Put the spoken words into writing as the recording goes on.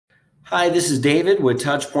Hi, this is David with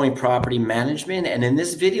Touchpoint Property Management, and in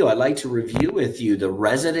this video, I'd like to review with you the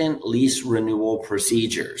resident lease renewal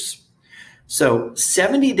procedures. So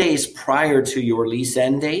 70 days prior to your lease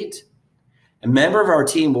end date, a member of our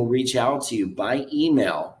team will reach out to you by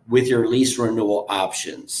email with your lease renewal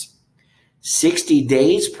options. 60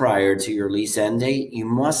 days prior to your lease end date, you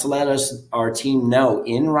must let our team know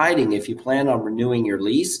in writing if you plan on renewing your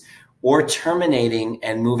lease or terminating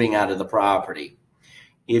and moving out of the property.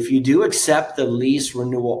 If you do accept the lease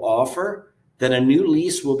renewal offer, then a new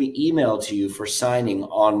lease will be emailed to you for signing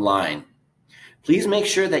online. Please make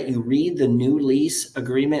sure that you read the new lease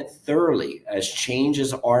agreement thoroughly, as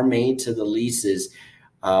changes are made to the leases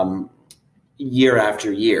year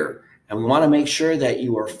after year. And we want to make sure that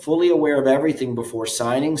you are fully aware of everything before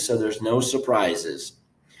signing so there's no surprises.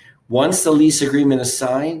 Once the lease agreement is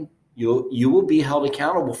signed, you will be held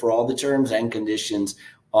accountable for all the terms and conditions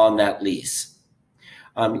on that lease.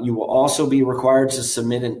 You will also be required to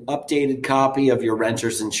submit an updated copy of your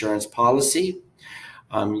renter's insurance policy.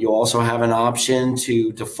 You'll also have an option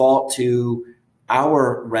to default to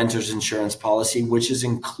our renter's insurance policy, which is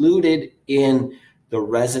included in the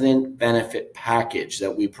resident benefit package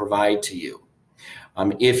that we provide to you.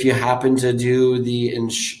 If you happen to do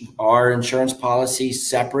our insurance policy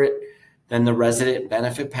separate than the resident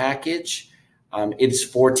benefit package, it's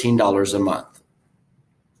 $14 a month.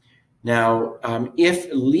 Now, if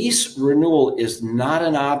lease renewal is not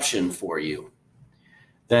an option for you,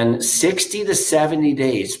 then 60 to 70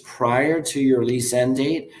 days prior to your lease end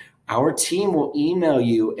date, our team will email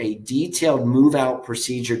you a detailed move-out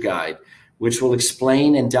procedure guide, which will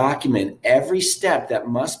explain and document every step that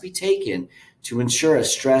must be taken to ensure a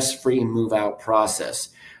stress-free move-out process.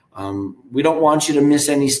 We don't want you to miss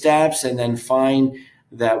any steps and then find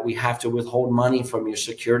that we have to withhold money from your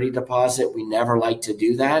security deposit. We never like to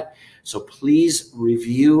do that. So please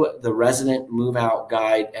review the resident move-out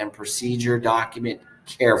guide and procedure document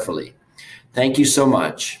carefully. Thank you so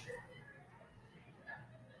much.